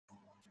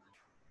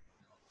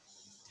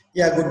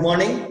Yeah, good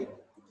morning.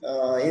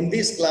 In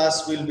this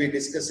class, we'll be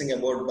discussing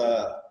about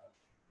the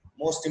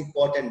most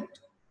important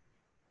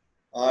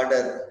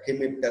order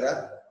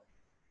Hemiptera,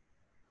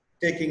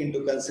 taking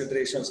into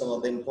consideration some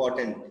of the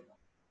important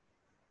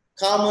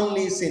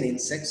commonly seen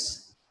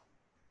insects,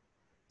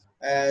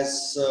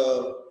 as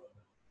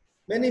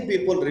many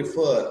people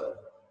refer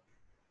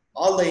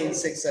all the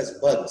insects as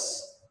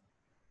bugs.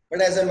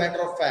 But as a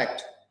matter of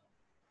fact,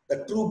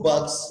 the true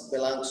bugs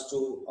belongs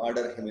to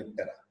order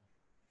Hemiptera.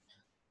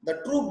 The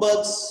true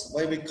bugs,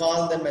 why we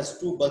call them as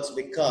true bugs,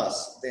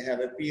 because they have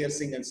a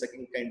piercing and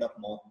sucking kind of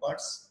mouth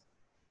parts,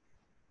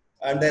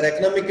 and they're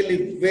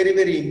economically very,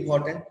 very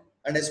important,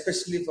 and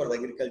especially for the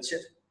agriculture.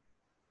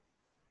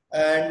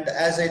 And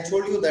as I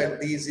told you that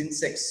these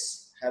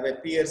insects have a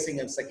piercing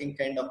and sucking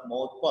kind of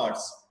mouth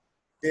parts,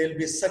 they will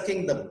be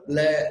sucking the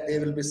blood, they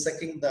will be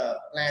sucking the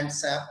plant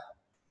sap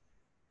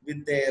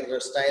with their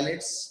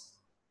stylets,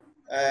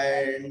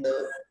 and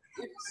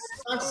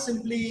it's not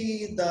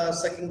simply the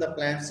sucking the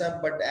plant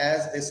sap, but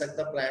as they suck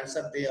the plant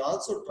sap, they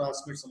also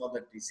transmit some of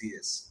the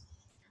diseases.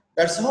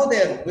 That's how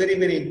they are very,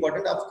 very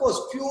important. Of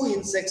course, few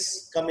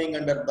insects coming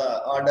under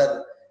the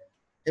order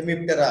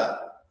Hemiptera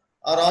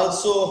are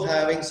also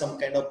having some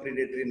kind of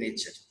predatory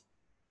nature.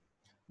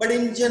 But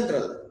in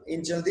general,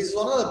 this is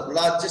one of the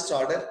largest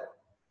order,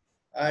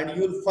 and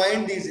you'll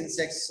find these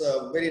insects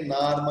very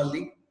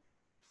normally,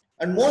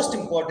 and most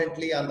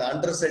importantly on the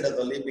underside of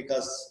the leaf,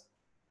 because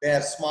they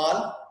are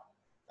small,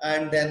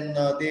 and then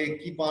they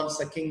keep on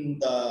sucking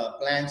the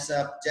plants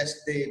up.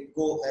 Just they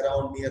go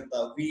around near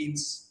the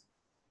weeds,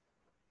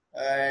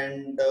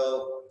 and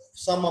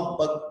some of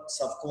bugs,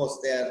 of course,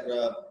 they are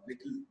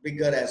little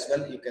bigger as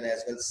well. You can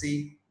as well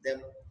see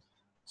them.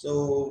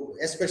 So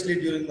especially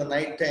during the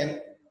night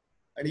time,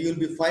 and you'll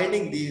be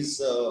finding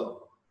these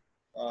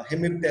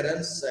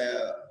hemipterans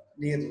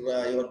near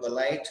the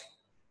light.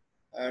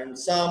 And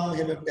some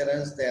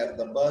hemipterans, they are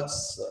the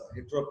bugs,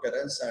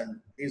 heteropterans, and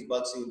these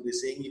bugs you will be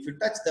seeing. If you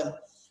touch them,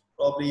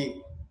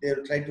 probably they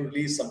will try to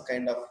release some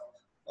kind of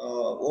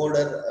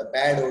odor, a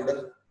bad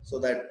odor, so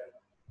that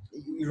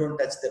you don't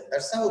touch them.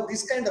 That's how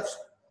these kind of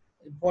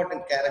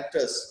important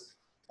characters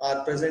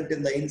are present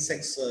in the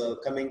insects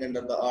coming under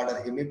the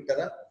order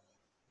Hemiptera.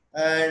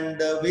 And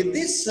with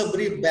this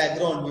brief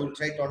background, we will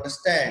try to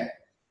understand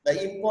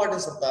the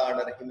importance of the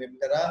order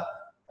Hemiptera,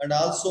 and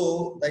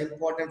also the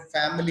important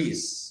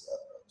families,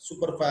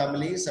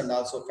 superfamilies, and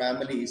also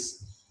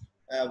families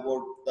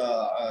what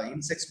the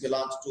insects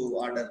belongs to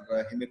order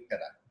Hemiptera.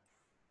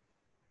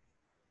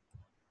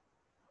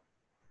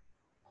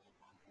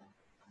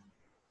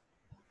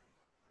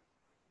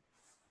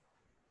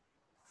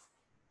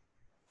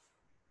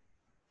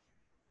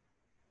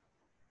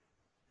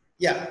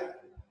 Yeah.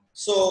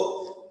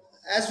 So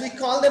as we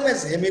call them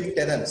as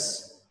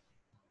hemipterans,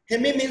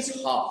 hemi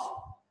means half.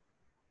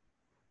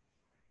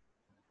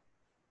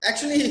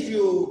 Actually, if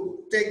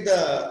you take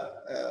the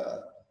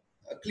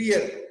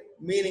clear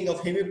meaning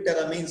of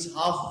hemiptera means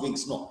half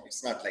wings, no,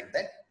 it's not like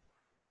that.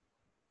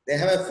 They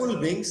have a full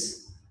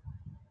wings,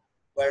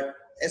 but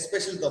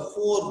especially the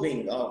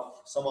forewing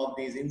of some of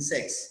these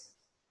insects,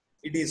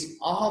 it is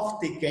half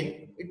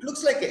thickened. It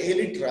looks like a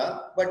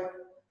elytra, but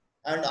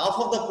and half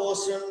of the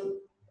portion,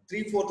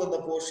 3/4 of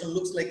the portion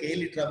looks like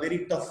elytra,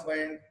 very tough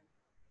and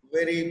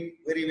very,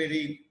 very,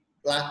 very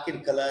black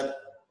in color,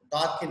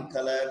 dark in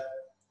color,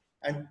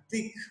 and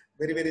thick,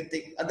 very, very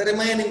thick. And the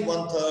remaining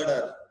 1/3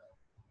 or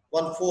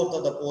 1/4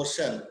 of the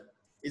portion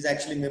is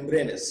actually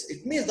membranous.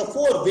 It means the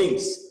four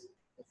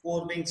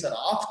wings are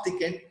half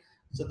thickened.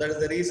 So that is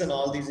the reason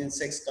all these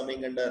insects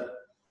coming under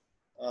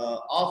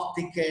half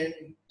thickened.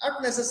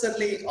 Not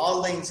necessarily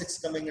all the insects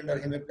coming under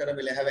Hemiptera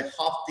will have a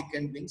half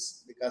thickened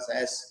wings, because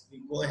as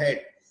we go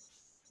ahead,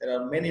 there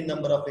are many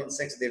number of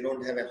insects, they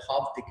don't have a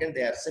half thickened,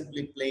 they are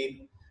simply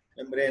plain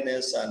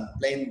membranous and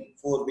plain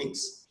four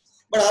wings.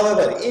 But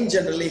however, in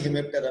generally,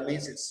 Hemiptera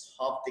means it's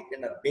half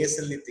thickened or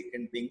basally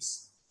thickened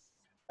wings.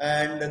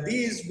 And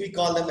these we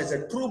call them as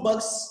a true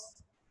bugs.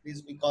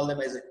 These we call them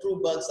as a true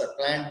bugs or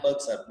plant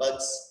bugs or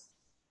bugs.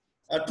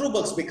 True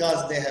bugs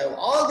because they have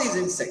all these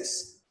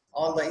insects,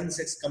 all the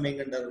insects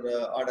coming under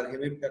order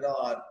Hemiptera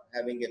are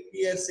having a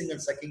piercing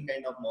and sucking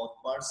kind of mouth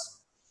parts.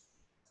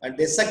 And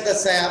they suck the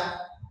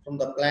sap from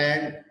the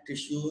plant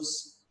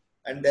tissues,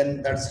 and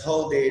then that's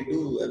how they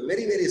do a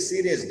very, very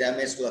serious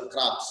damage to the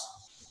crops.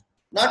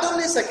 Not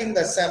only sucking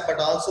the sap, but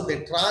also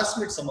they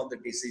transmit some of the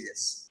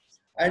diseases.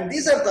 And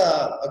these are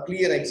the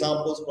clear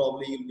examples.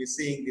 Probably you'll be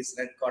seeing this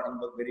red cotton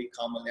bug very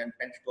commonly, and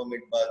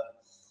pentatomid bug,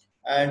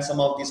 and some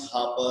of these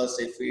hoppers,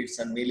 aphids,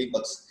 and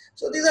mealybugs.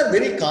 So these are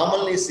very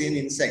commonly seen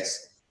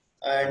insects,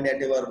 and at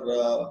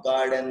your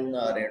garden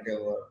or at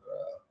your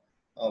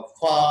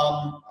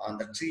farm, on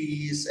the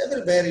trees,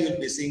 everywhere you'll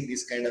be seeing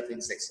these kind of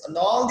insects. And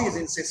all these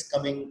insects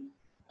coming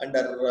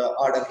under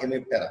order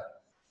Hemiptera.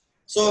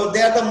 So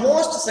they are the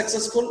most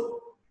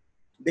successful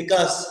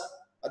because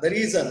the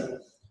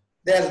reason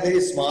they are very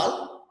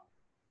small.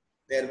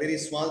 They are very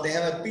small. They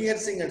have a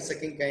piercing and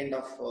sucking kind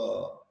of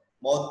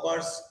mouth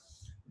parts.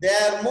 They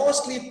are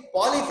mostly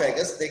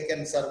polyphagous. They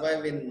can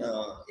survive in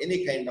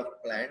any kind of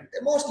plant.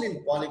 They're mostly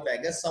in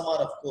polyphagous. Some are,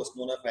 of course,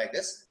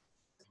 monophagous.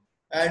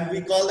 And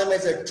we call them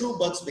as a true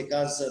bugs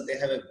because they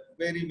have a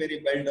very,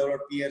 very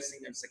well-developed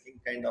piercing and sucking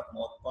kind of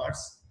mouth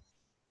parts.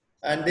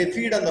 And they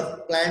feed on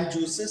the plant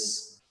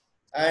juices.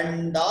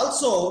 And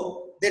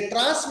also, they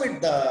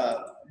transmit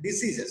the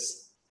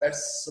diseases.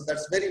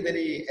 That's very,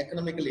 very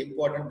economically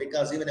important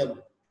because even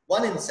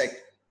one insect,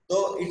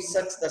 though it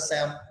sucks the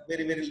sap,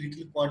 very, very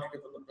little quantity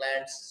from the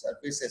plant's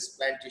surfaces,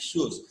 plant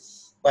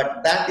tissues,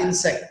 but that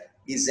insect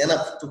is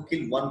enough to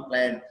kill one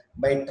plant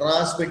by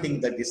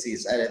transmitting the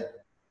disease.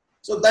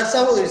 So that's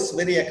how it's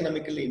very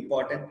economically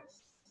important.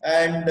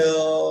 And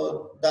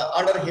the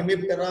order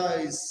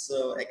Hemiptera is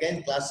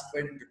again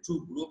classified into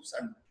two groups,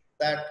 and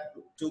that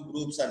two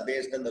groups are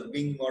based on the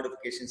wing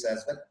modifications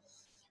as well,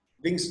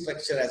 wing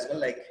structure as well,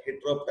 like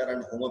Heteroptera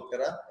and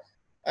Homoptera.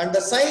 And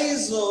the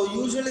size,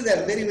 usually they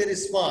are very, very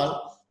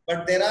small,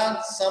 but there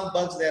are some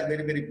bugs, they are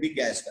very, very big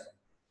as well.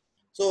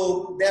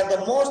 So they are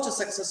the most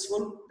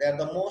successful,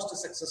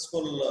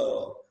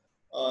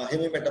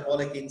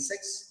 hemimetabolic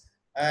insects,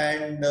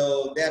 and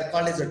they are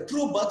called as a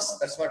true bugs.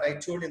 That's what I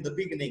told in the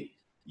beginning.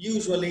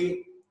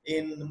 Usually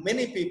in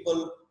many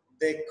people,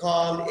 they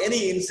call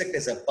any insect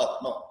as a bug.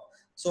 No.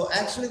 So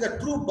actually the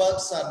true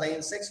bugs are the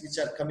insects which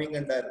are coming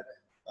under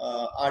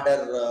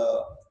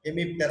order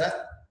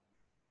Hemiptera.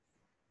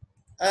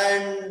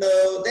 And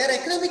they are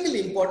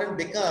economically important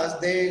because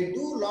they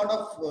do a lot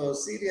of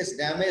serious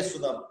damage to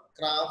the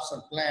crops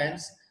and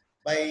plants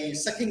by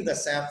sucking the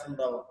sap from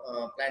the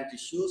plant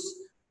tissues.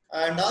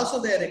 And also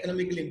they are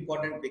economically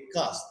important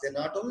because they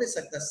not only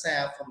suck the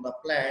sap from the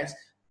plants,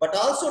 but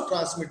also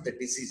transmit the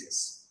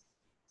diseases.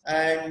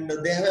 And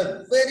they have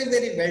a very,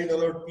 very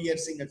well-developed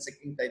piercing and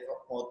sucking type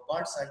of mouth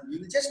parts. And we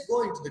will just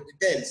go into the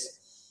details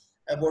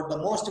about the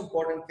most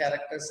important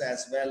characters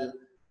as well,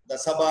 the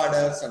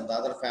suborders and the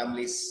other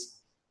families.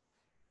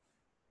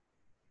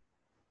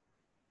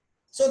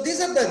 So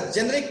these are the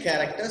generic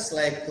characters,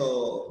 like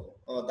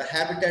the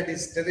habitat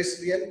is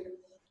terrestrial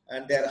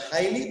and they are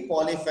highly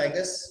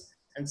polyphagous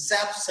and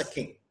sap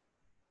sucking.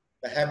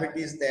 The habit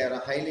is they are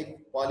highly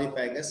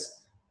polyphagous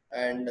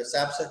and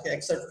sap sucking,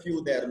 except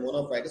few they are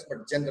monophagous,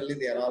 but generally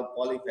they are all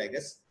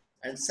polyphagous.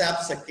 And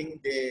sap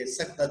sucking, they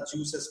suck the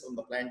juices from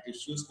the plant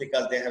tissues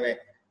because they have a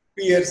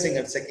piercing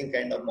and sucking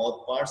kind of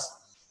mouth parts.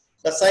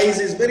 The size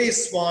is very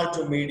small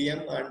to medium,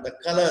 and the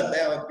color, they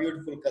have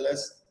beautiful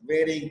colors,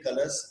 varying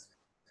colors.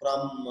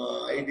 From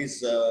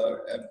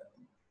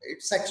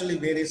it's actually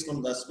varies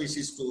from the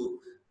species to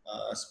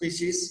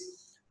species.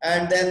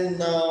 And then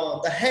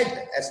the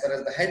head, as far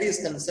as the head is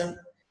concerned,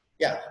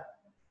 yeah,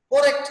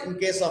 correct in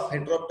case of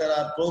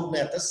Heteroptera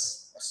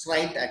prognathus,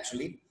 straight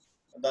actually.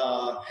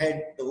 The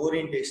head, the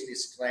orientation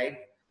is straight,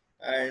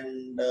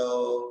 and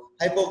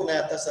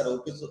hypognathus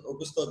or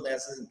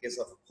opistognathus in case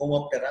of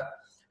Homoptera.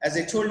 As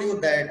I told you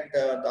that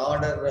the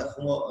order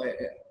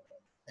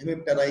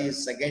Hemiptera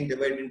is again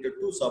divided into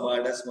two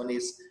suborders. One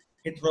is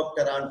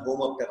Heteroptera and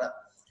Homoptera.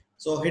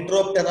 So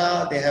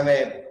Heteroptera, they have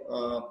a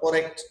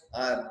correct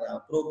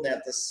or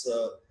prognathus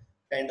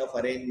kind of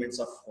arrangements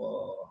of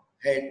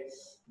head.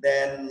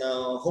 Then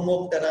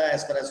Homoptera,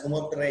 as far as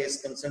Homoptera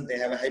is concerned, they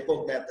have a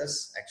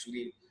hypognathus.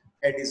 Actually,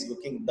 head is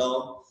looking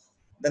down.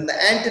 Then the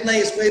antenna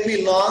is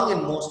very long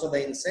in most of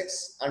the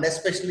insects, and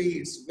especially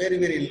it's very,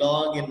 very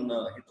long in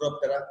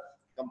Heteroptera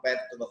compared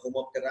to the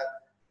Homoptera.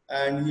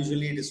 And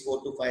usually it is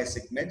 4 to 5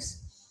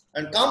 segments.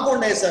 And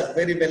compound eyes are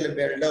very well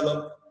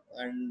developed,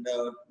 and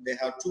they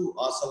have 2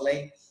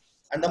 ocelli.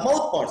 And the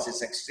mouth parts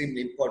is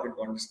extremely important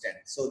to understand.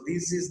 So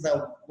this is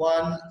the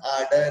one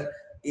order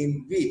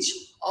in which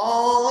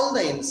all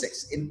the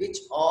insects,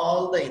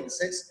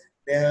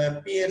 they have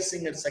a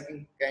piercing and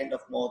sucking kind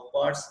of mouth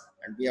parts.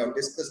 And we have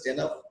discussed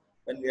enough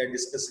when we are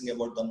discussing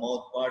about the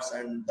mouth parts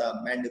and the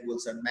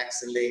mandibles and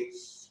maxillae.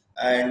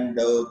 And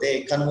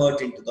they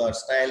convert into the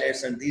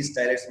stylets, and these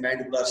stylets,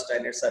 mandibular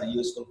stylets, are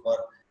useful for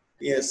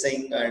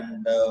piercing,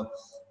 and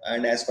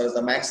as far as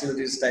the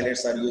maxillary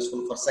stylets are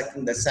useful for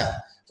sucking the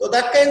sap. So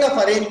that kind of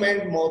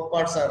arrangement, mouth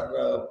parts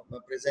are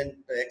present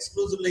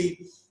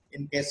exclusively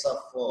in case of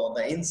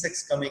the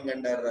insects coming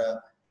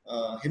under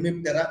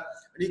Hemiptera.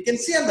 And you can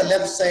see on the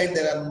left side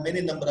there are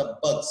many number of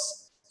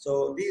bugs.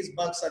 So these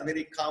bugs are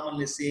very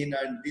commonly seen,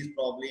 and these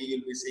probably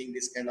you'll be seeing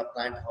this kind of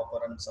plant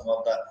hopper and some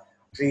of the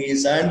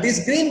trees. And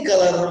this green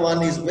color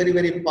one is very,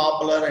 very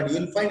popular, and you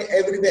will find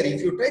everywhere.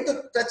 If you try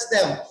to touch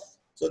them,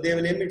 so they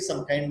will emit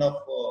some kind of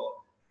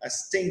a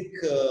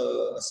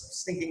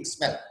stinking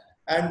smell.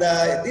 And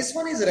this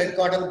one is a red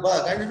cotton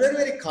bug, and very,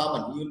 very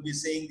common. You will be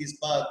seeing this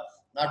bug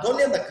not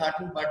only on the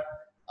cotton but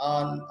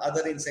on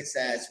other insects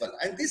as well.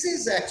 And this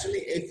is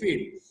actually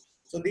aphid.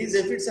 So these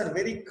aphids are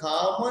very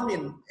common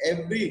in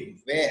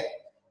everywhere.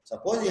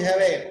 Suppose you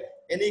have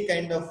any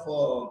kind of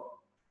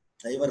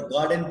your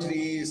garden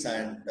trees,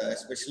 and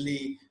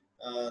especially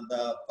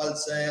the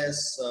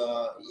pulses,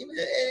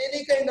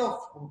 any kind of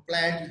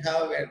plant you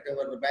have at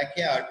your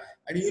backyard,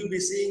 and you will be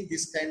seeing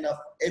this kind of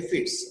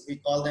aphids. We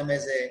call them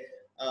as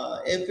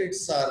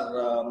aphids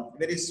are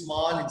very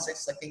small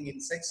insects, sucking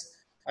insects,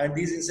 and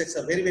these insects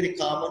are very, very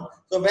common.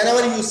 So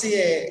whenever you see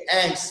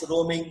ants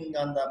roaming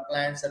on the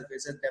plant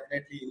surfaces,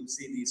 definitely you will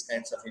see these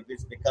kinds of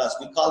aphids, because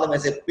we call them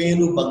as a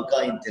pelu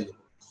banka in Telugu.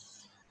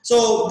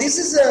 So this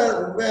is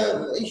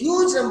a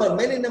huge number,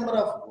 many number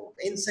of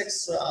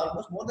insects,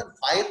 almost more than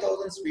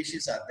 5,000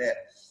 species are there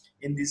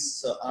in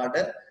this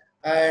order.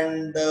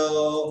 And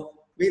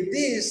with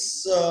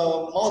these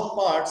mouth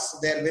parts,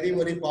 they are very,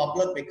 very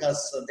popular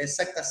because they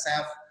suck the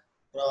sap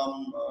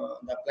from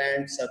the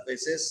plant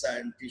surfaces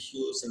and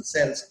tissues and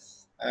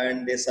cells,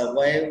 and they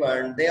survive,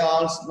 and they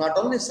also not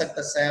only suck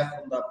the sap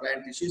from the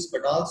plant tissues,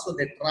 but also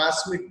they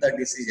transmit the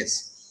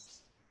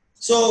diseases.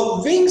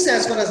 So wings,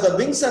 as far as the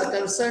wings are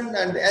concerned,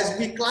 and as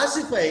we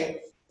classify,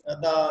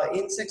 the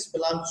insects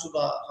belong to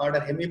the order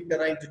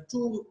Hemiptera into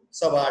two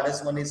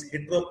suborders. One is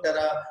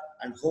Heteroptera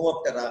and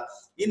Homoptera.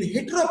 In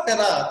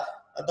Heteroptera,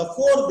 the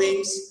four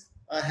wings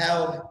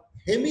have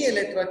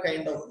hemi-elytra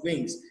kind of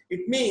wings.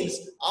 It means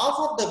half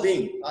of the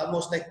wing,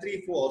 almost like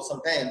 3/4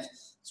 sometimes.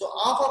 So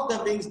half of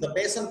the wings, the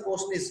basal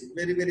portion is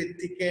very, very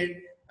thickened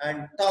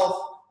and tough.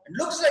 It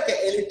looks like an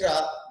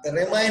elytra. The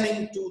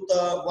remaining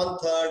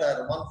 1/3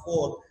 or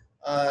 1/4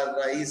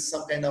 is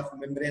some kind of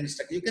membrane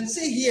structure. You can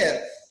see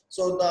here.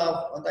 So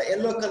the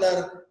yellow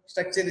color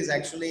structure is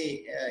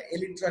actually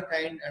elytra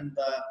kind, and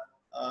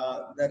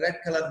the red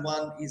color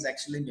one is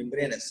actually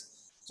membranous.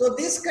 So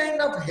this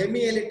kind of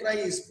hemi-elytra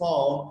is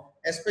found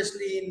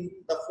especially in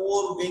the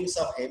four wings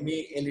of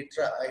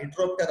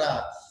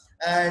Heteroptera.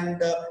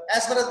 And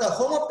as far as the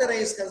Homoptera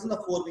is concerned,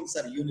 the four wings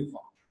are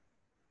uniform.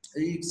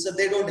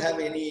 They don't have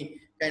any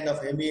kind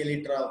of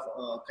hemi-elytra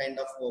kind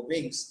of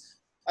wings.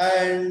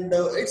 And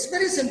it's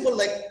very simple.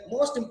 Like,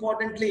 most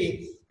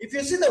importantly, if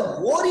you see the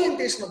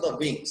orientation of the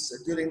wings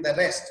during the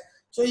rest,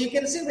 so you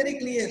can see very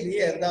clearly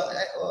here,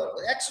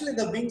 actually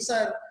the wings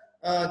are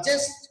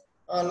just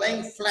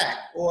lying flat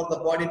over the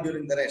body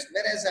during the rest.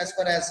 Whereas as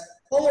far as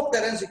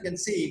Homopterans, you can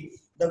see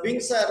the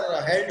wings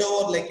are held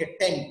over like a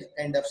tent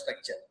kind of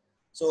structure.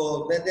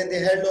 So they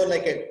held over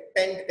like a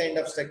tent kind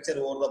of structure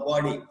over the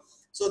body.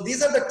 So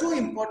these are the two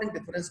important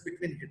differences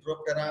between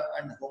Heteroptera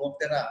and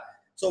Homoptera.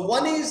 So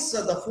one is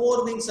the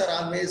four wings are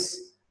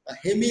always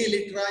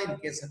hemi-elytra in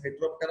case of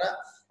Heteroptera,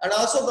 and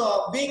also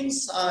the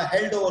wings are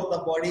held over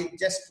the body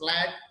just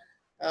flat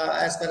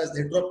as far as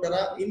the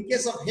Heteroptera. In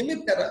case of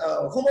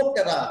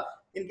Homoptera,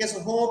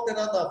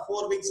 the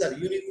four wings are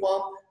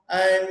uniform,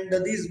 and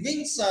these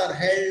wings are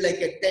held like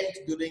a tent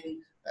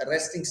during a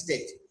resting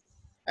stage.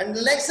 And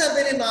legs are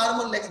very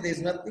normal legs. There is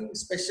nothing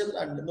special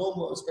and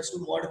no special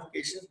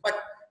modifications, but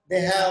they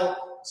have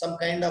some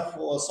kind of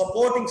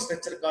supporting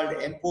structure called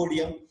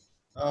empodium.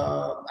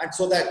 And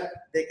so that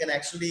they can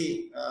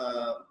actually,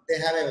 they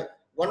have a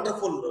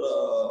wonderful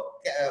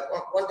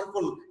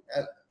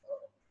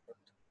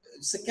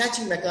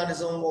catching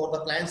mechanism over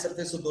the plant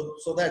surface,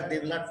 so that they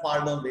will not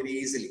fall down very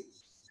easily.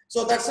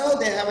 So that's how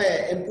they have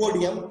a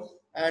empodium,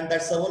 and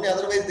that's the only,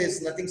 otherwise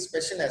there's nothing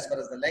special as far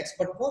as the legs.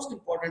 But most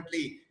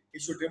importantly, you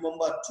should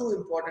remember two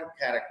important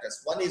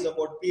characters. One is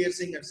about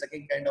piercing and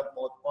second kind of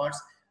mouth parts,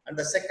 and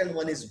the second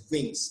one is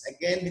wings.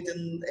 Again,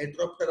 within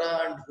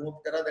Heteroptera and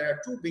Homoptera, there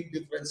are two big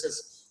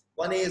differences.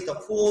 One is the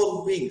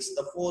four wings.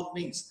 The four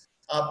wings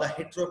of the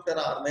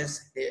Heteroptera are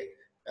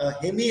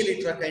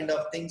hemi-elytra kind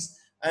of things,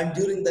 and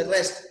during the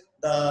rest,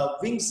 the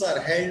wings are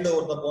held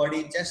over the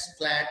body, just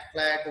flat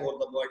over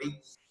the body.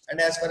 And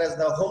as far as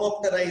the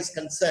Homoptera is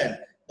concerned,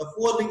 the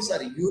four wings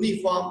are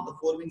uniform. The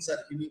four wings are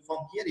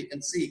uniform. Here you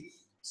can see.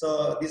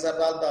 So these are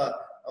all the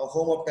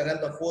Homoptera.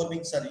 The four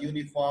wings are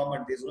uniform,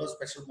 and there's no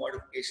special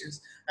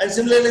modifications. And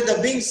similarly, the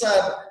wings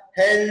are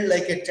held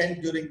like a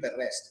tent during the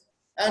rest.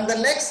 And the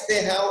legs,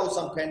 they have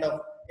some kind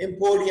of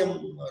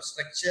empodium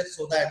structure,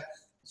 so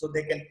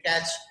they can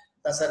catch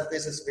the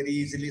surfaces very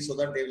easily, so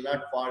that they will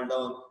not fall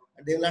down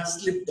and they will not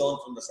slip down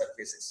from the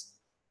surfaces.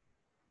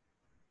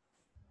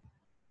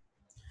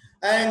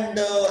 And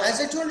as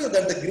I told you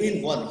that the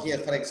green one here,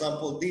 for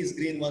example, these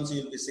green ones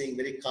you will be seeing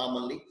very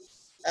commonly.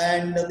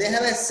 And they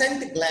have a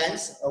scent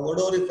glands,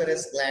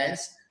 odoriferous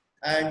glands,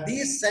 and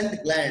these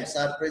scent glands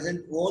are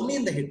present only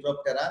in the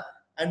Heteroptera,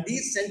 and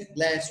these scent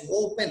glands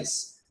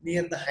opens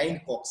near the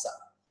hind coxa.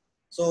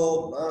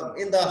 So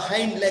in the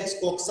hind legs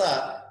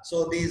coxa,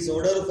 so these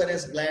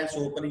odoriferous glands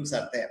openings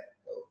are there.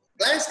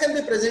 Glands can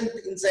be present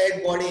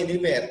inside body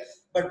anywhere,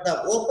 but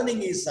the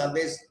opening is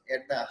always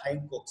at the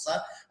hind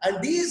coxa.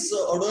 And these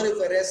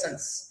odoriferous and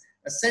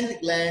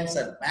scent glands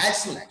are bad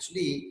smell.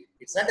 Actually,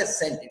 it's not a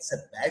scent, it's a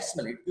bad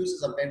smell. It gives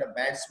some kind of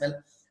bad smell.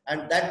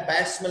 And that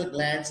bad smell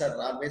glands are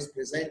always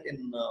present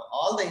in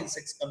all the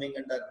insects coming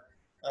under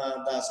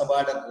the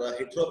suborder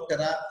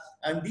Heteroptera.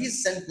 And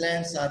these scent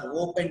glands are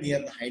open near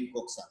the hind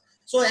coxa.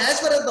 So as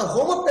far as the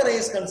Homoptera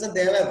is concerned,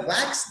 they have a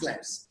wax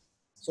glands.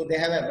 So they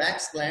have a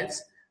wax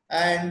glands.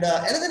 And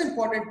another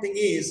important thing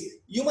is,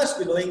 you must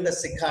be knowing the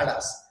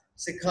cicadas.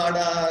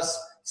 Cicadas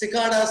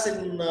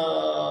in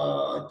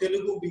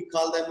Telugu, we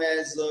call them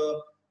as,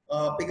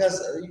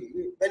 because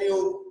when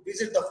you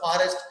visit the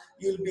forest,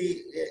 you'll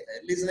be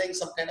listening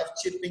some kind of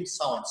chirping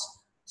sounds.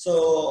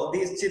 So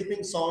these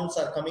chirping sounds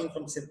are coming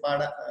from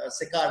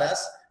cicadas,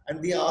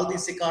 and all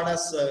these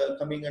cicadas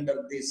coming under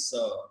this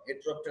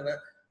Heteroptera.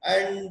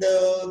 And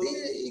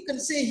you can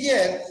see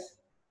here,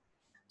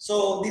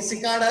 so the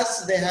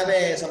cicadas, they have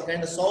some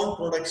kind of sound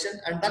production,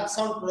 and that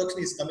sound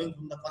production is coming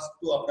from the first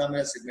two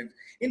abdominal segments.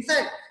 In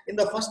fact, in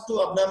the first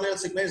two abdominal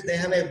segments, they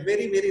have a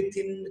very, very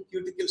thin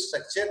cuticle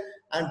structure,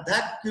 and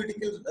that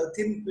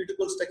thin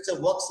cuticle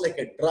structure works like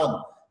a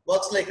drum,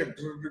 works like a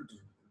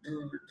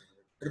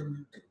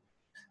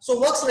so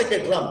works like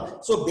a drum.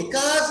 So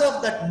because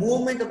of that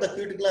movement of the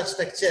cuticular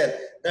structure,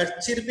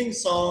 that chirping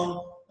sound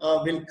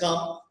will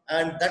come,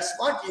 and that's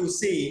what you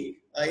see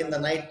in the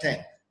night time.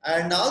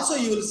 And also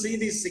you will see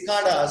these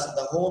cicadas,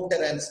 the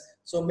homopterans,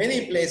 so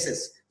many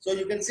places. So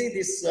you can see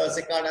these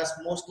cicadas,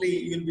 mostly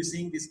you will be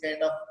seeing this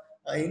kind of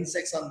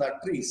insects on the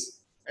trees,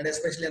 and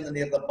especially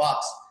near the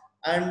barks.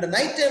 And the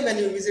night time when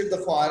you visit the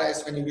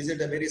forest, when you visit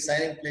the very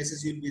silent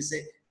places, you will be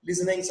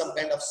listening some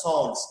kind of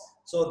sounds.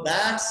 So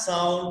that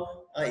sound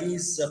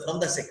is from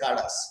the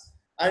cicadas,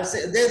 and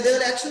they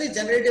will actually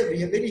generate a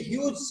very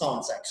huge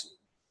sounds actually.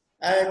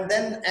 And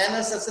then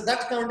so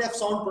that kind of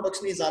sound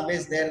production is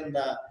always there in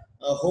the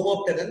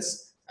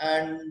homopterans,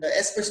 and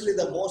especially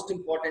the most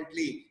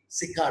importantly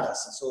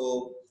cicadas.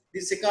 So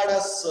these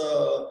cicadas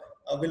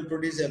will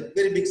produce a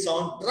very big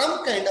sound,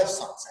 drum kind of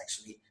sounds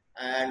actually,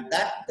 and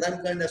that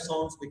drum kind of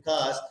sounds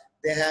because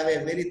they have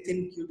a very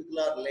thin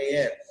cuticular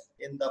layer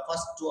in the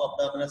first two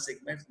abdominal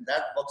segments.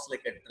 That works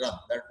like a drum,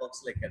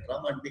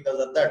 and because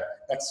of that,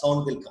 that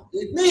sound will come.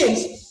 It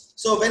means,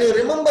 so when you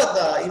remember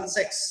the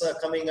insects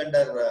coming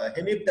under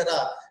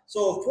Hemiptera,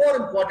 so four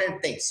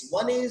important things.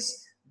 One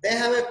is they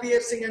have a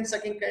piercing and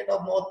sucking kind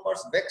of mouth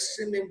parts,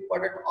 extremely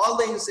important. All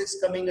the insects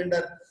coming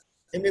under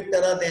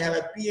Hemiptera, they have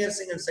a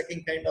piercing and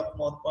sucking kind of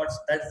mouth parts.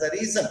 That's the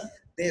reason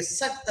they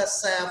suck the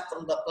sap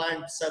from the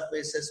plant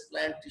surfaces,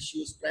 plant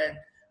tissues,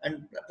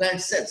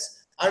 plant cells.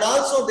 And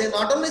also they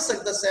not only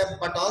suck the sap,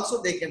 but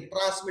also they can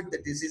transmit the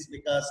disease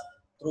because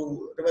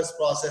through reverse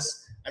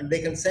process, and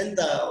they can send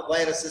the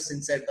viruses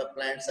inside the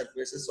plant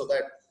surfaces,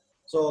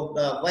 so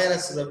the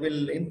virus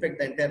will infect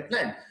the entire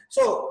plant.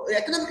 So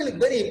economically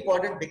very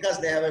important because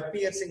they have a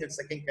piercing and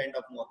sucking kind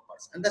of mouth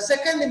parts. And the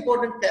second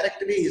important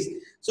character is,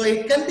 so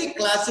it can be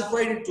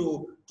classified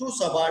into two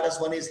suborders.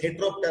 One is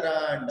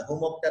Heteroptera and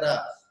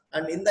Homoptera.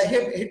 And in the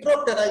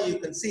Heteroptera, you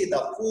can see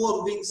the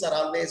four wings are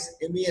always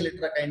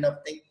hemielytra kind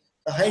of thing.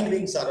 The hind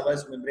wings are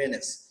always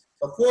membranous.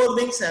 The four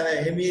wings have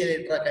a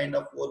hemielytra kind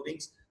of four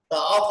wings. The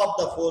half of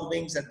the four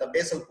wings at the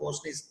basal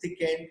portion is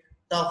thickened,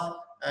 tough,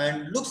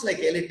 and looks like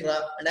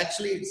elytra. And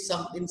actually, in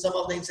some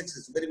of the insects,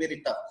 it's very,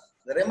 very tough.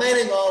 The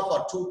remaining half,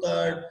 or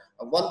 2/3,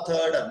 or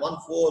 1/3, and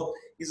 1/4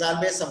 is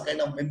always some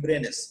kind of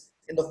membranous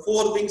in the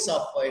four wings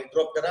of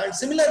Heteroptera. And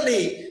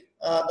similarly,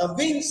 the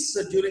wings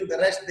during the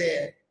rest,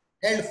 they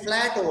held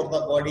flat over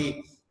the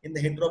body in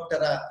the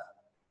Heteroptera.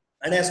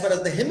 And as far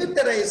as the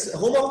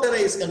Homoptera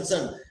is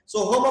concerned,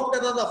 so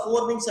Homoptera, the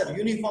four wings are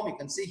uniform. You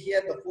can see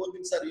here the four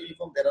wings are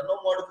uniform. There are no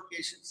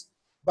modifications.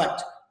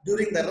 But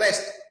during the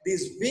rest,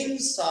 these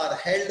wings are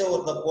held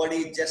over the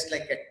body just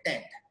like a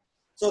tent.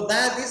 So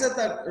these are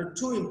the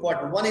two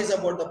important. One is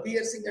about the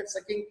piercing and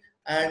sucking,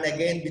 and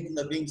again within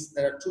the wings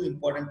there are two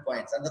important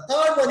points. And the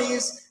third one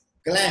is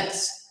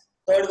glands.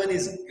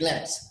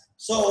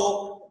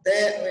 So the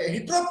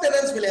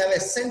Heteropterans will have a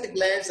scent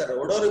glands, or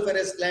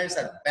odoriferous glands,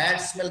 or bad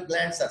smell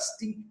glands, or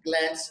stink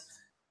glands.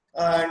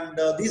 And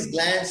these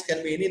glands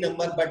can be any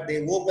number, but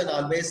they open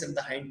always in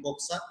the hind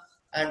coxa.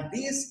 And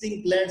these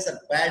stink glands or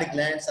bad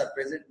glands are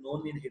present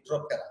only in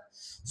Heteroptera.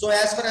 So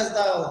as far as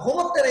the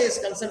Homoptera is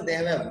concerned, they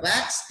have a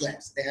wax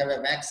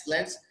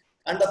glands.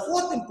 And the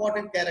fourth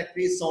important character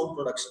is sound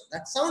production.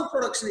 That sound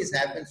production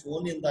happens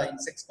only in the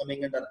insects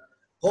coming under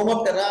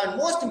Homoptera, and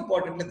most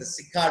importantly the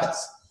cicadas.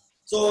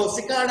 So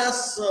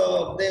cicadas,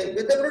 they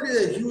produce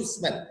a huge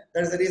smell.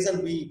 That is the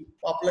reason we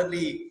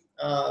popularly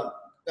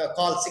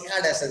call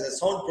cicadas as a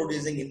sound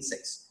producing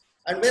insects.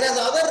 And whereas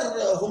other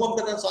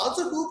Homopterans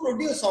also do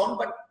produce sound,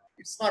 but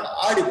it's not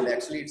audible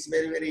actually. It's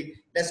very,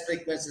 very less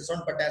frequency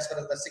sound. But as far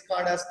as the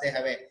cicadas, they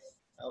have a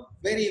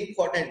very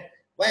important.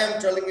 Why I'm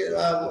telling you?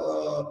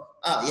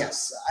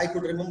 Yes, I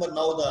could remember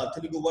now the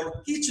Telugu word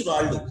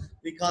Kichuraldu.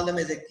 We call them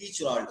as a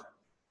Kichuraldu.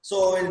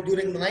 So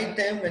during the night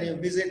time, when you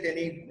visit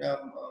any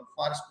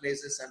forest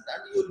places, and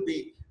you will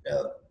be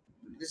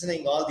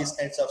listening all these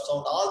kinds of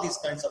sound. All these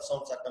kinds of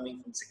sounds are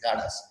coming from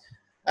cicadas.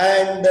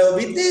 And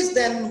with this,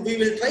 then we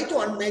will try to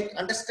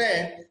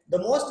understand the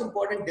most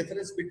important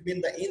difference between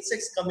the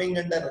insects coming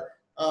under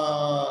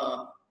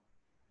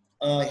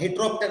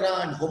Heteroptera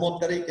and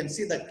Homoptera. You can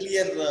see the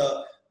clear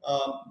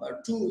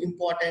two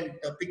important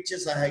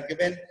pictures I have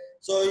given.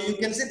 So you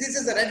can see this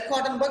is a red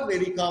cotton bug,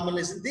 very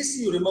commonly. This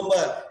you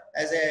remember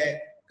as a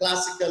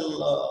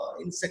classical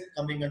insect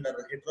coming under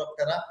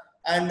Heteroptera.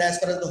 And as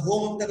far as the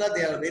Homoptera,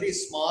 they are very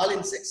small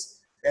insects.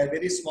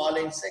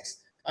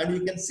 And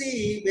you can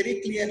see very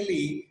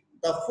clearly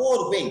the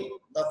forewing,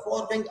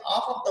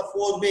 half of the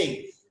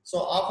forewing. So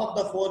half of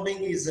the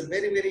forewing is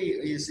very,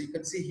 you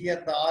can see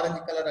here the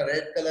orange color, a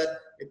red color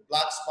with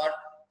black spot.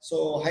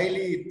 so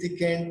highly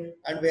thickened,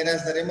 and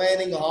whereas the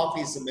remaining half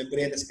is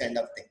membranous kind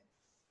of thing.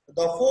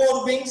 The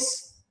four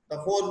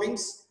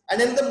wings,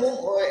 and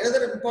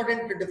another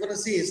important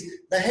difference is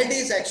the head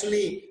is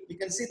actually, you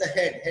can see the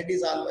head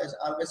is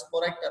always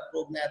correct or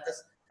prognathous,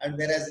 and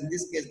whereas in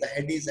this case the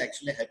head is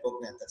actually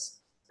hypognathous.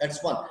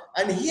 That's one.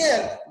 And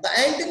here the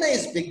antenna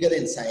is bigger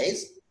in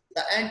size.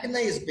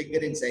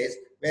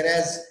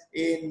 Whereas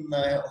in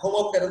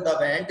Homoptera the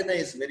antenna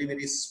is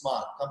very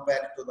small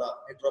compared to the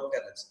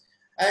Heteropterans.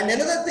 And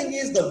another thing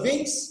is the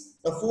wings.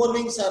 The four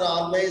wings are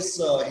always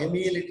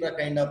hemielytra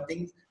kind of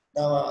thing.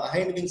 The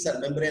hind wings are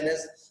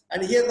membranous,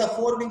 and here the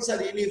fore wings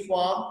are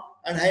uniform,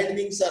 and hind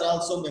wings are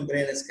also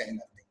membranous kind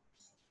of thing.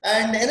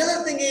 And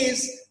another thing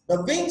is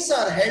the wings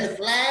are held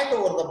flat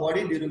over the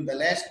body during the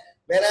rest,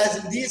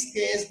 whereas in this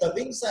case the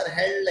wings are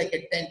held like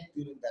a tent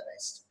during the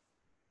rest.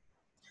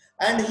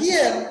 And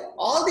here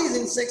all these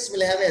insects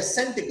will have a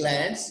scent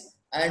glands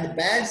and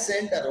bad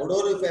scent or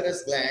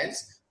odoriferous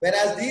glands,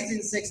 whereas these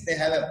insects they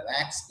have a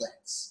wax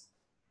glands.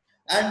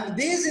 And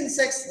these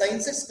insects, the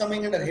insects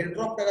coming under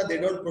Heteroptera, they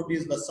don't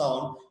produce the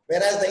sound,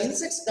 whereas the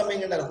insects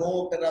coming under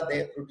Homoptera,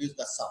 they produce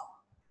the sound.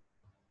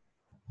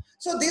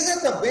 So these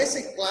are the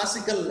basic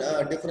classical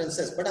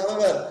differences, but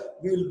however,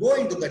 we will go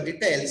into the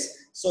details.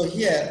 So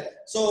here,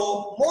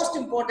 so most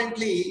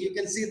importantly, you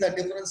can see the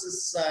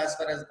differences as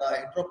far as the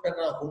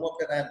Heteroptera,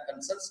 Homoptera are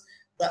concerned.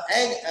 The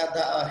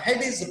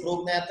head is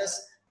prognathous,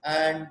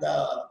 and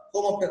the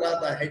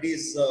Homoptera, the head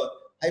is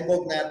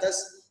hypognathous.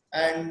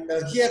 And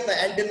here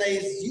the antenna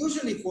is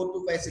usually 4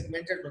 to 5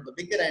 segmented from the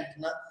bigger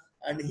antenna,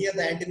 and here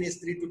the antenna is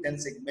 3 to 10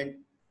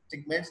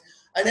 segments.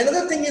 And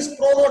another thing is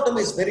pronotum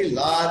is very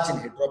large in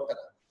Heteroptera,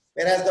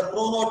 whereas the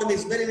pronotum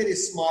is very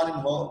small in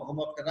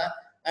Homoptera,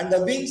 and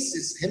the wings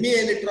is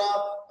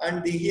hemielytra,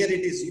 and here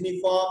it is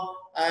uniform,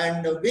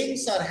 and the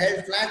wings are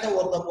held flat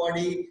over the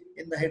body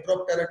in the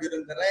Heteroptera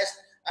during the rest,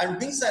 and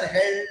wings are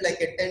held like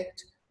a tent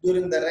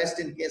during the rest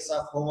in case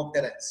of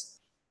Homopterans.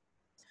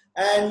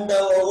 And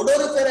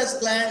odoriferous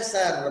glands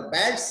are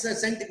bad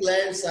scent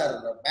glands,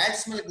 or bad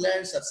smell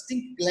glands, or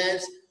stink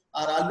glands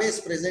are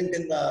always present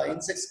in the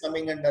insects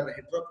coming under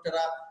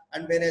Heteroptera,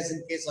 and whereas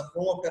in case of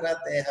Homoptera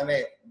they have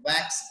a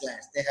wax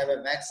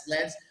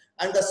glands.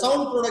 And the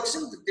sound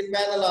production, the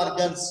tympanal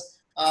organs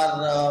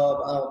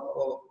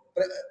are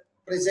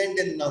present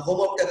in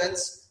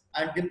Homopterans,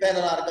 and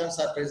tympanal organs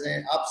are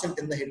absent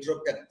in the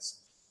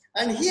Heteropterans.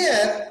 And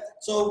here,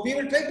 so we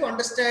will try to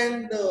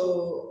understand the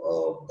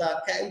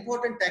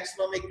important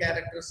taxonomic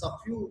characters of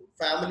few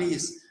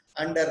families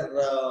under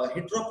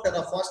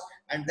Heteroptera first,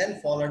 and then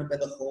followed by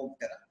the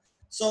Homoptera.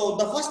 So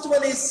the first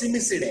one is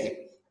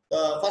Cimicidae.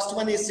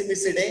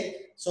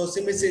 So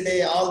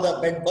Cimicidae, all the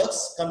bed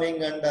bugs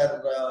coming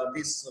under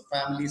this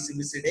family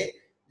Cimicidae.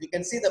 You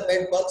can see the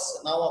bed bugs.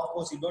 Now, of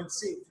course, you don't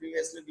see.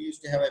 Previously, we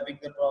used to have a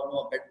bigger problem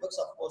of bed bugs,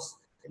 of course,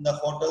 in the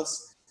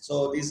hotels.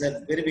 So this is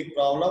a very big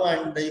problem,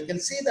 and you can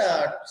see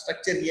the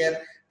structure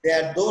here. They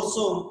are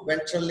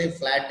dorso-ventrally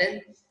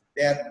flattened.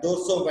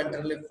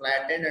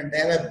 And they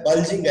have a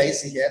bulging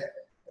eyes here.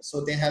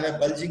 So they have a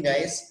bulging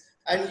eyes,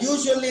 and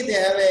usually they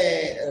have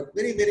a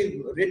very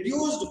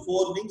reduced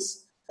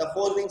forewings. The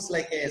forewings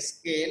like a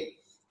scale,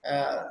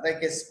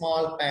 like a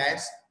small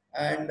pads,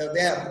 and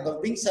the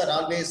wings are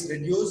always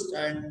reduced.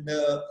 And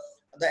the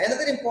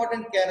another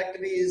important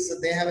character is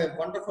they have a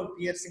wonderful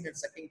piercing and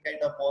sucking kind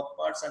of mouth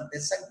parts, and they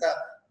suck the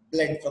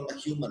blood from the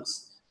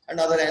humans and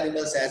other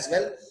animals as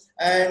well.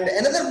 And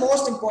another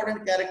most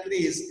important character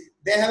is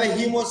they have a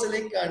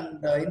hemocylic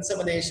and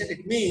insemination.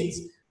 It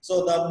means,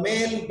 so the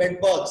male bed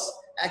bugs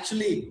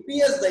actually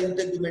pierce the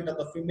integument of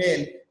the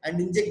female and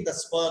inject the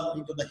sperm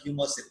into the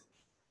hemocyl.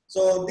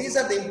 So these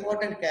are the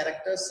important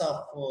characters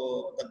of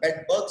the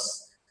bed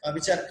bugs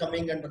which are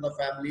coming under the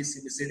family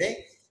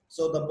Cimicidae.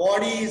 So the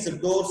body is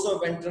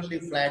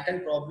dorso-ventrally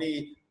flattened,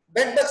 probably.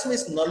 Bed bugs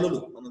means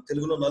nallulu.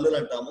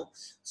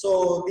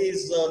 So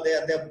these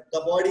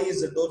the body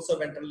is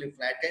dorso-ventrally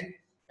flattened,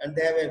 and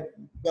they have a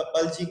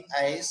bulging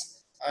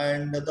eyes,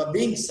 and the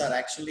wings are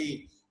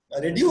actually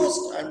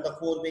reduced, and the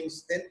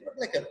forewings they look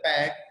like a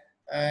pad,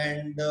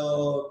 and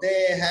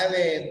they have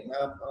a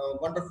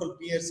wonderful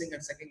piercing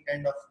and sucking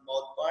kind of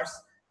mouth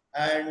parts,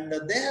 and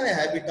they have a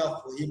habit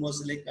of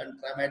hemocylic and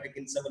traumatic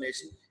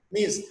insemination.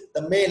 Means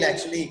the male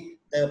actually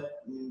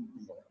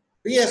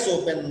pierce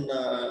open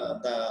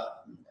the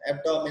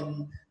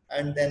abdomen,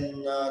 and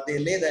then they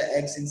lay the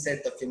eggs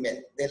inside the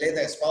female. They lay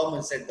the sperm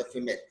inside the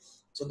female.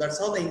 So that's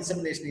how the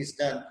insemination is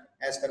done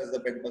as far as the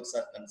bed bugs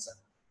are concerned.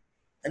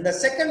 And the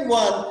second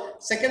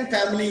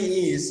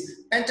family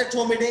is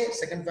Pentatomidae.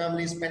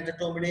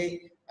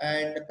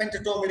 And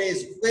Pentatomidae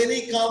is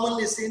very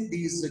commonly seen.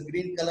 These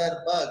green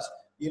color bugs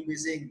you'll be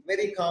seeing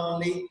very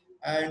commonly,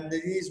 and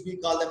these we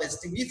call them as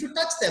sting. If you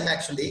touch them,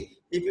 actually,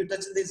 if you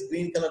touch these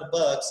green color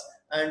bugs,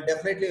 and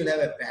definitely you'll have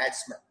a bad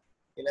smell.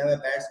 You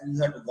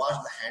have to wash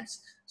the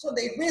hands. So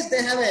it means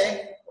they have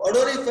a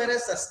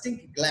odoriferous or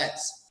stink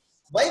glands.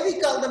 Why we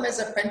call them as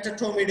a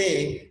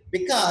Pentatomidae?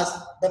 Because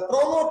the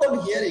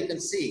pronotum here, you can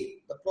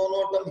see, the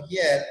pronotum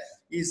here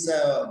is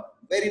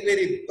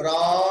very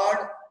broad.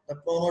 The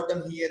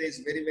pronotum here is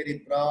very,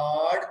 very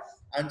broad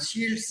and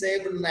shield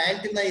shaped, and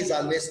antenna is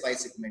always 5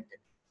 segmented.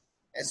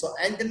 And so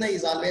antenna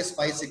is always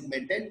 5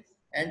 segmented.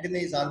 Antenna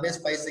is always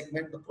 5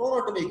 segmented. The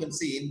pronotum you can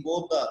see in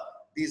both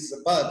these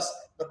bugs.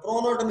 The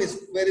pronotum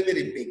is very,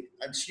 very big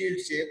and shield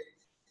shaped,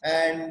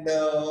 and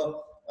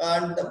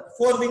the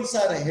forewings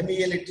are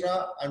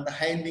hemielytra and the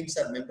hind wings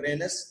are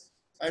membranous.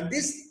 And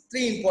these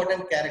 3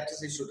 important characters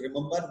you should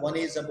remember. One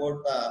is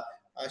about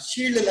the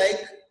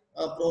shield-like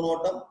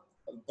pronotum,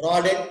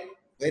 broadened,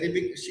 very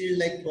big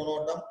shield-like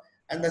pronotum.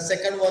 And the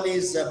second one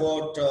is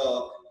about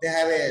they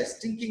have a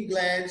stinking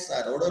glands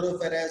or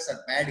odoriferous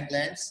or bad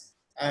glands,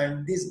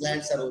 and these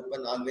glands are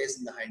open always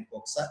in the hind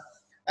coxa.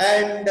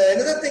 And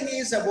another thing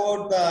is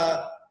about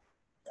the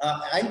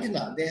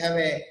antenna. They have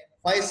a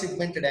 5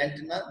 segmented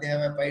antenna. They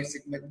have a 5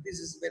 segment. This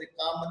is very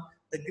common.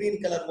 The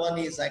green color one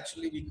is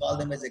actually, we call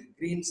them as a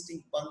green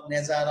stink bug,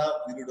 Nazara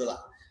viridula.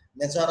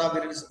 Nazara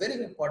viridula is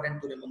very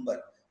important to remember.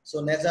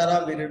 So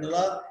Nazara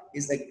viridula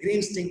is the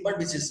green stink bug,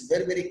 which is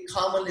very, very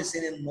commonly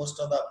seen in most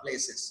of the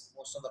places,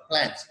 most of the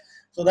plants.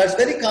 So that's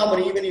very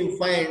common. Even you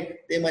find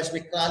they must be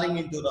crawling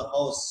into the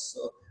house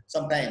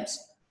sometimes.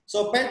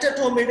 So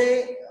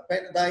Pentatomidae,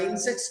 the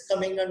insects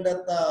coming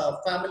under the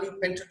family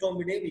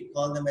Pentatomidae, we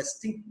call them as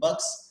stink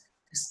bugs.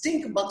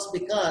 Stink bugs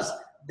because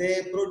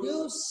they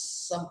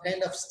produce some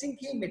kind of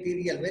stinky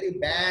material, very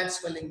bad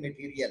smelling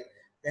material.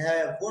 They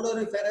have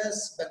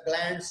odoriferous, the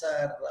glands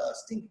are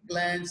stink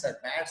glands, or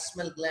bad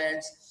smell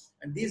glands,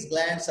 and these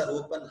glands are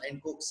open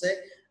hind coxae.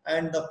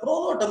 And the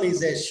pronotum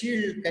is a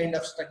shield kind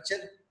of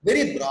structure,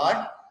 very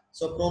broad.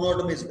 So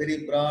pronotum is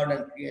very broad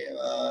and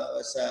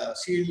it's a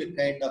shield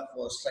kind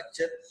of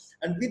structure.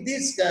 And with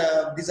these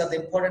are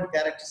the important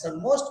characters,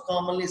 and most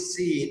commonly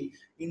seen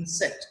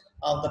insect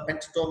of the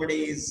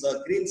Pentatomidae is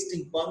green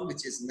stink bug,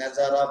 which is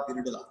Nazara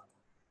viridula.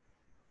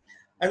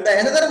 And the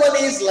another one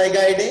is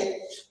Lygidae.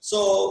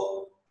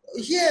 So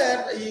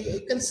here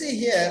you can see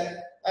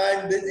here,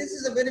 and this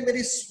is a very,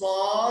 very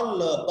small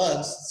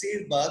bugs,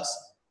 seed bugs,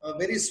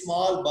 very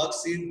small bugs,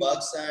 seed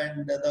bugs,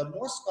 and the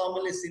most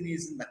commonly seen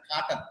is in the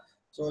cotton.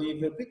 So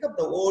if you pick up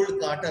the old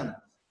cotton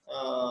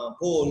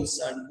bolls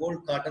and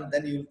old cotton,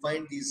 then you will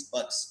find these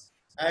bugs.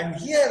 And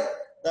here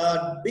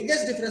the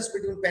biggest difference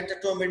between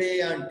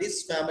Pentatomidae and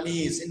this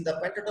family is in the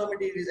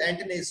Pentatomidae, its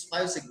antenna is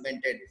 5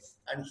 segmented,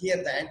 and here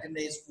the antenna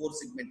is 4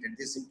 segmented.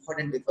 This is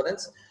important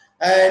difference.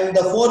 And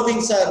the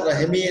forewings are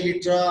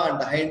hemielytra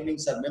and the hind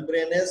wings are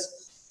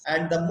membranous.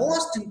 And the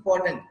most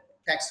important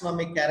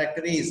taxonomic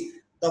character is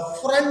the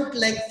front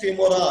leg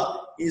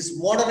femora is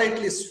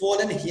moderately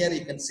swollen. Here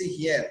you can see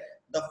here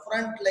the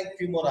front leg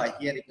femora.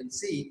 Here you can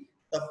see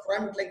the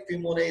front leg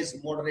femora is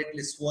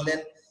moderately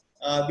swollen.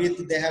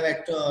 They have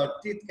a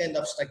teeth kind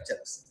of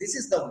structures. This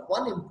is the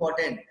one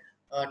important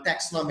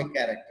taxonomic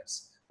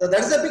characters. So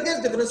that is the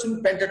biggest difference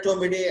between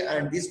Pentatomidae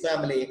and this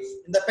family.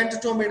 In the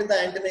Pentatomidae, the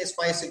antenna is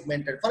 5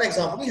 segmented. For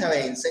example, we have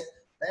an insect.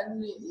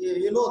 Then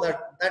you know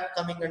that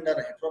coming under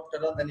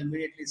Heteroptera, then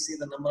immediately see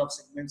the number of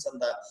segments on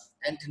the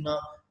antenna.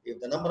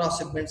 If the number of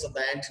segments of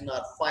the antenna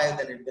are 5,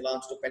 then it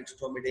belongs to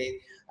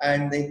Pentatomidae.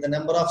 And if the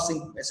number of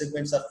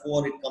segments are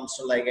 4, it comes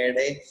to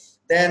Lygidae.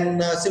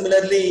 Then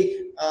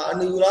similarly,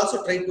 and you will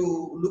also try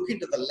to look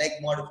into the leg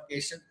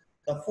modification.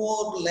 The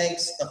 4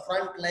 legs, the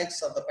front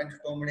legs of the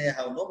Pentatomidae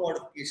have no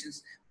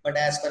modifications, but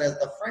as far as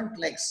the front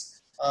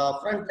legs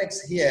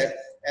here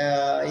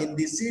in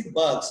the seed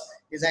bugs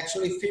is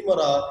actually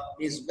femora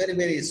is very,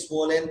 very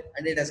swollen,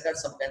 and it has got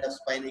some kind of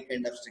spiny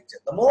kind of structure.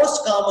 The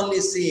most commonly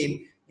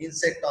seen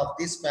insect of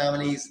this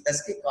family is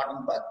dusky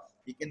cotton bug.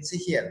 You can see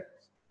here.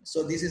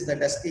 So this is the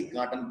dusky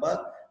cotton bug,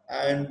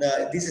 and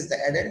this is the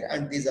adult,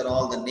 and these are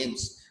all the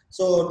names.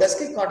 So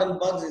dusky cotton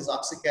bugs is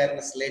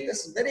Oxycarinus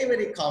latus, very,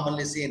 very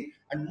commonly seen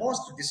and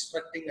most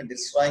destructing and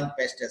destroying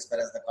pest as far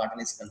as the cotton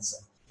is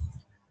concerned.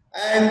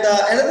 And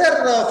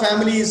another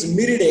family is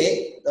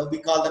Miridae. We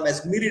call them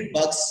as mirid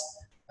bugs.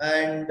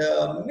 And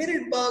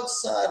mirid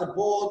bugs are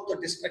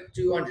both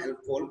destructive and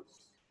helpful.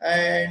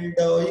 And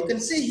you can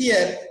see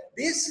here,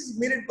 this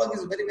mirid bug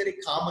is very, very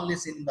commonly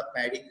seen in the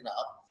paddy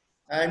crop.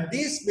 And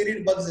these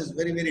mirid bugs is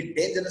very, very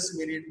dangerous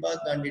mirid bug,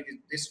 and it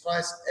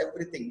destroys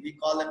everything. We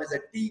call them as a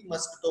tea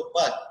mosquito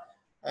bug,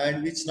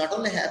 and which not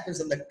only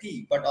happens in the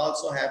tea, but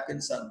also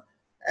happens on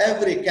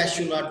every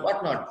cashew nut,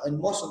 whatnot, and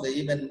most of the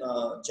even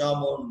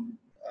jamun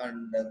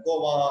and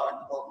guava,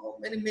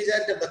 and many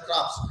majority of the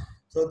crops.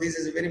 So this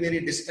is a very, very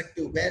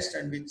destructive pest,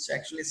 and which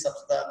actually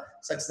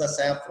sucks the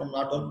sap from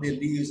not only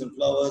leaves and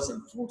flowers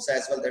and fruits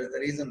as well. That is the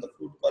reason the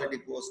fruit quality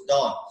goes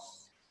down.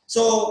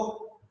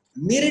 So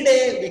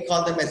Miridae, we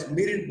call them as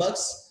mirid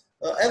bugs.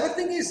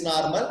 Everything is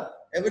normal.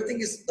 Everything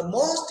is, the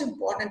most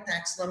important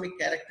taxonomic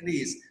character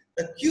is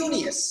the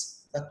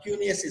cuneus. The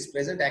cuneus is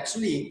present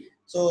actually.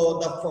 So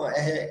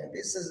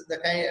this is the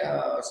kind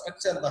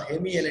structure of the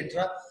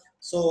hemielytra.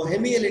 So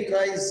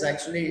hemielytra is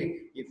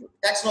actually,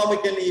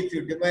 taxonomically, if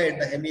you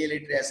divide the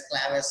hemielytra as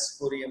clavis,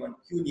 corium, and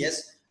cuneus,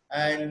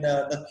 and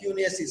the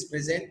cuneus is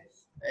present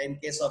in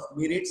case of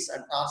mirids,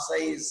 and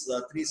tarsi is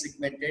 3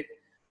 segmented.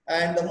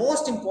 And the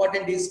most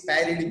important is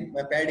paddy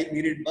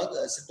meated bug,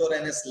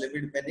 Citorinus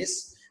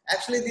levidipenis.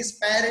 Actually, this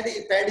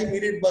paddy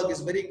meated bug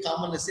is very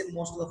commonly seen.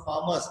 Most of the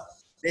farmers,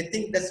 they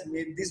think that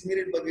this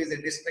meated bug is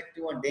a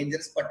destructive and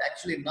dangerous, but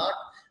actually not.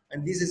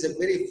 And this is a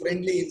very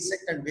friendly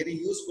insect and very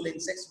useful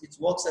insect which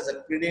works as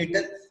a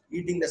predator,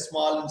 eating the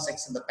small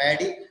insects in the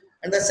paddy.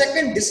 And the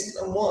second,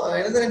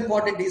 another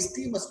important is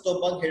the mosquito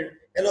bug,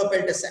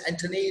 Helopeltis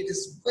antony. It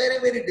is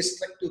very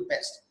destructive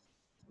pest,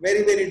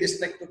 very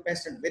destructive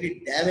pest and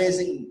very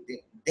damaging,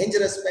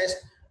 dangerous pest.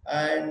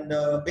 And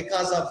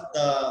because of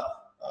the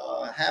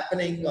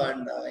happening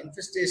and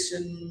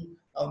infestation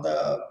of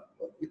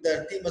with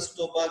the tea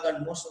mosquito bug,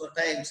 and most of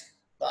the times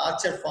the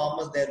orchard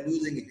farmers, they are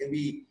losing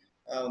heavy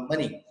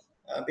money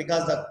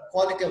because the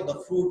quality of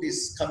the fruit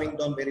is coming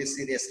down very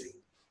seriously.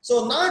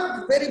 So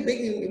not very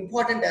big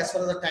important as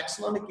far as the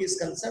taxonomic is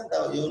concerned.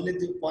 The only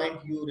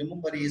point you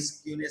remember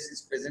is Cuneus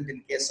is present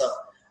in case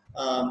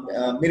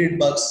of meated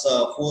bugs,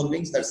 4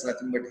 wings. That's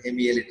nothing but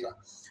Hemiptera.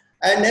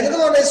 And another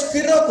one is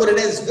Pyrrhocoridae,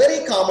 is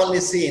very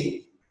commonly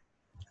seen.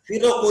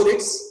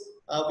 Pyrrhocorids,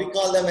 we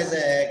call them as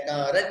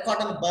a red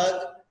cotton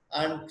bug,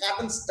 and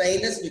cotton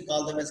stainers, we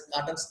call them as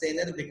cotton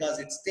stainer because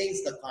it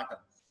stains the cotton.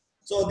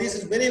 So this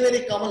is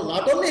very common,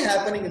 not only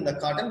happening in the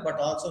cotton but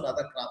also in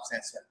other crops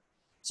as well.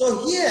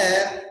 So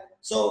here,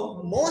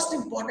 so most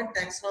important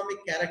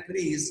taxonomic character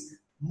is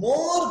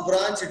more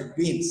branched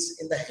veins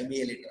in the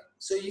Hemiptera.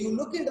 So you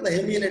look into the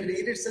Hemiptera,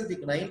 it itself you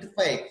can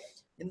identify.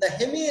 In the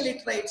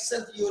Hemiptera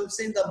itself, you will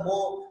see the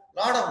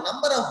lot of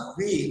number of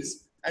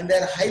veins and they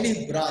are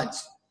highly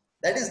branched.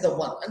 That is the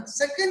one. And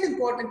second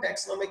important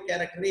taxonomic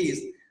character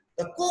is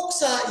the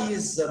coxa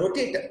is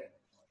rotated.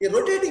 A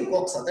rotating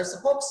coxa, that's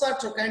the coxa,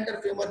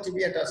 trochanter, femur,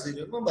 tibia, tarsus.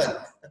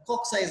 Remember, the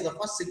coxa is the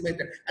first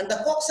segmented, and the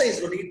coxa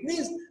is rotated. It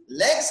means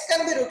legs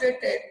can be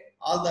rotated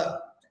all the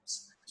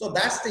times. So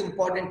that's the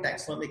important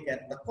taxonomic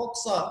character. The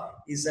coxa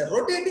is a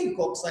rotating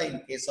coxa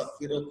in case of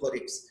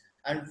Pyrrhocorids.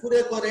 And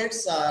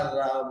Pyrrhocorids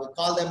are, we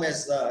call them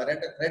as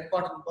red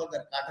cotton bug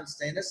or cotton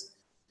stainers.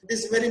 It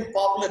is very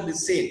popularly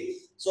seen.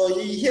 So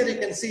here you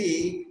can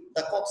see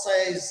the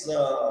coxa is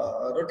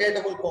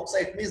rotatable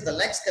coxa. It means the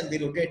legs can be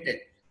rotated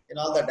in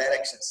all the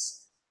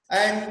directions.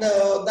 And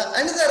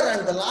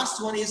the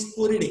last one is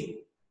Coridae.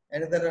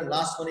 Another and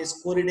last one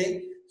is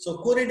Coridae. So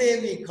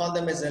Coridae, we call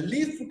them as a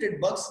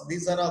leaf-footed bugs.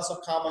 These are also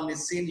commonly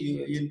seen.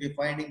 You'll be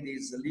finding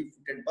these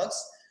leaf-footed bugs.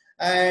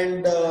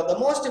 And the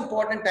most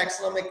important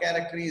taxonomic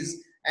character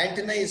is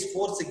antennae is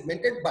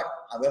 4-segmented, but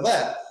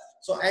however,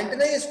 so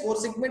antennae is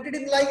 4-segmented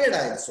in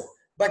Ligidae also.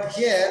 But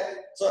here,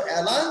 so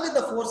along with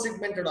the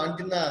 4-segmented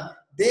antenna,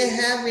 they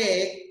have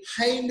a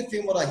hind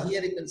femora.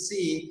 Here you can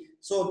see.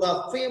 So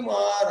the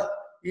femur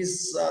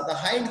is, the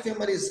hind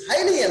femur is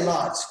highly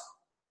enlarged.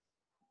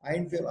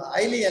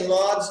 Highly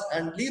enlarged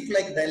and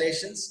leaf-like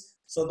dilations.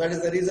 So that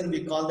is the reason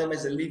we call them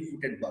as a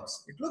leaf-footed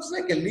bugs. It looks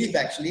like a leaf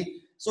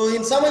actually. So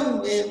in some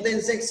of the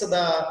insects,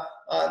 the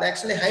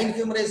actually hind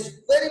femur is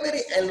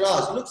very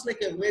enlarged. Looks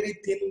like a very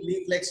thin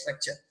leaf-like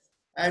structure.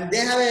 And they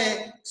have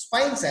a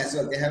spines as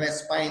well. They have a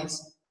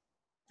spines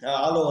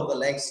all over the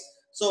legs.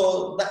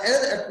 So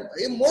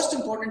the most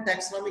important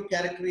taxonomic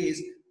character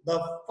is the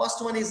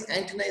first one is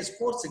antenna is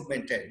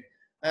 4-segmented.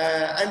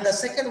 And the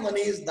second one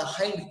is the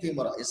hind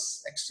femora.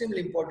 Is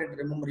extremely important to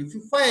remember. If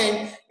you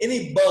find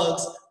any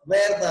bugs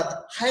where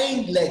the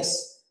hind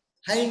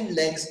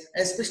legs,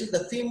 especially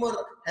the femur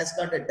has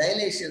got a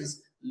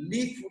dilations,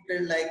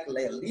 leaf-footed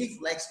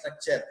leaf-like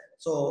structure.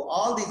 So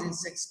all these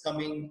insects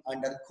coming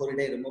under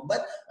Coridae,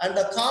 remember. And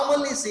the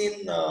commonly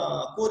seen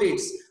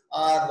corids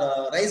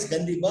are rice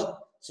gandhi bug.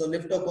 So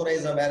Leptocora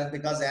is aware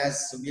because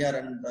as we are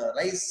in the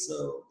rice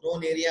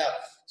grown area,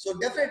 so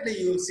definitely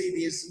you will see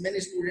these many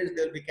students,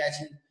 they will be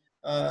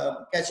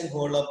catching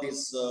hold of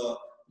this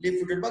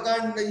leaf-footed bug,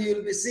 and you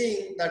will be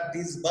seeing that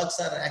these bugs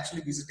are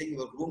actually visiting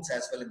your rooms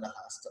as well in the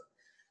hostel.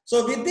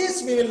 So with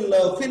this we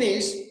will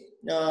finish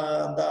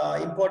the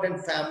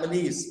important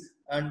families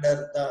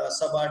under the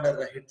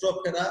Sub-Order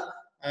Heteroptera,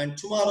 and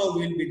tomorrow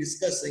we will be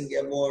discussing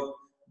about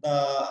the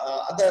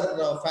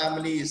other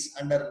families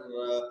under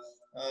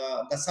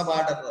the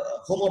Sub-Order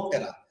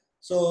Homoptera.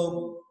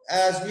 So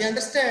as we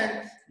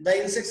understand,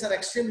 the insects are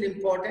extremely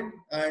important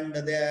and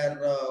they are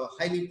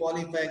highly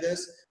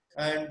polyphagous,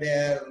 and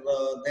they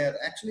are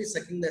actually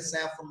sucking the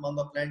sap from on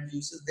the plant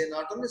juices. They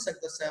not only suck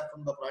the sap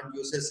from the plant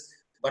juices,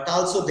 but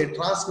also they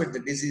transmit the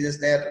diseases.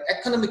 They are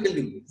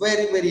economically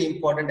very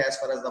important as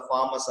far as the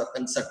farmers are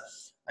concerned,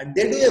 and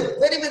they do a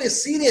very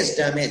serious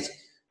damage.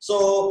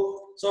 So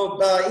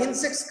the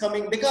insects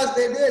coming, because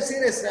they do a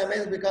serious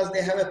damage because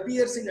they have a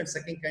piercing and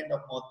sucking kind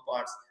of mouth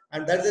parts,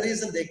 and that's the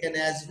reason they can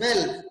as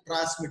well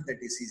transmit the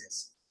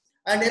diseases.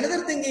 And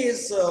another thing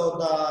is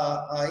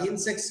the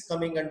insects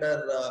coming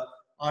under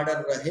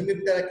order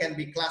Hemiptera can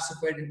be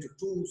classified into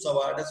 2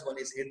 suborders. One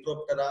is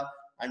Heteroptera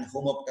and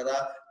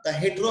Homoptera. The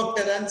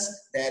Heteropterans,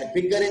 they are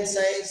bigger in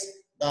size.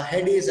 The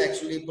head is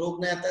actually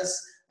prognathous,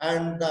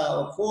 and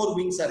the 4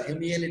 wings are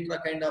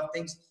Hemiptera kind of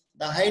things.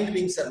 The hind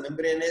wings are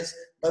membranous.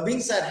 The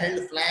wings are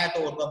held flat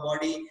over the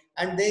body,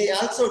 and they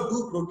also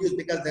do produce,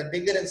 because they're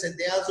bigger and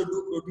they also do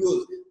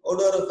produce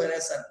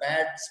odoriferous or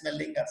bad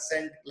smelling or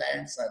scent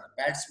glands or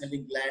bad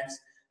smelling glands.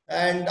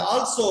 And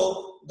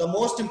also, the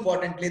most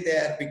importantly, they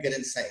are bigger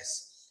in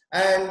size.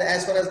 And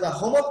as far as the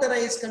Homoptera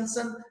is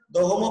concerned,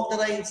 the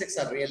Homoptera insects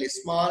are really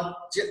small.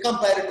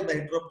 Compared to the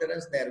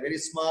Heteropterans, they are very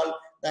small.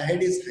 The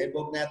head is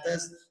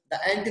hypognathous. The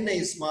antenna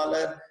is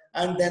smaller.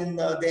 And then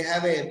they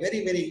have a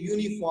very, very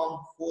uniform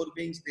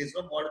forewings. There is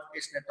no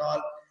modification at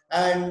all.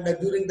 And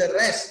during the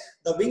rest,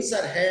 the wings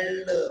are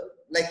held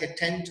like a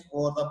tent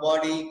over the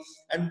body.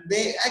 And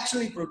they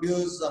actually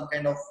produce some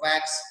kind of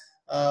wax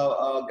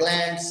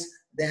glands.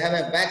 They have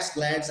a wax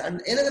glands. And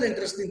another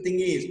interesting thing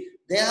is,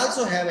 they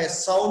also have a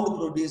sound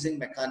producing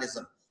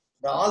mechanism.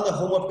 All the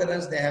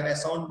Homopterans, they have a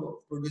sound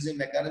producing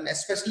mechanism,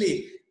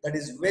 especially that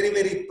is very,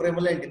 very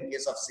prevalent in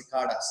case of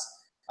cicadas.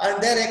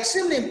 And they are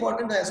extremely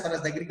important as far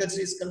as the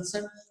agriculture is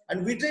concerned.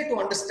 And we try to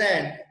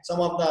understand some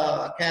of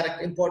the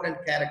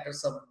important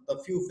characters of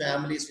the few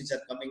families which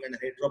are coming under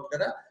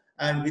Heteroptera.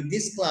 And with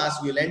this class,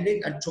 we'll end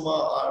it. And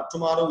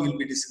tomorrow we'll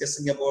be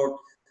discussing about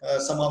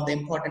some of the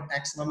important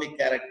taxonomic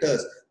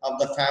characters of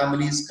the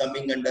families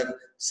coming under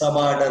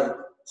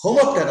Sub-Order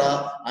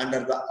Homoptera under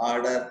the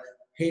Order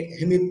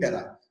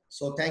Hemiptera.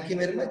 So thank you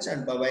very much,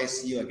 and bye-bye.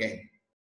 See you again.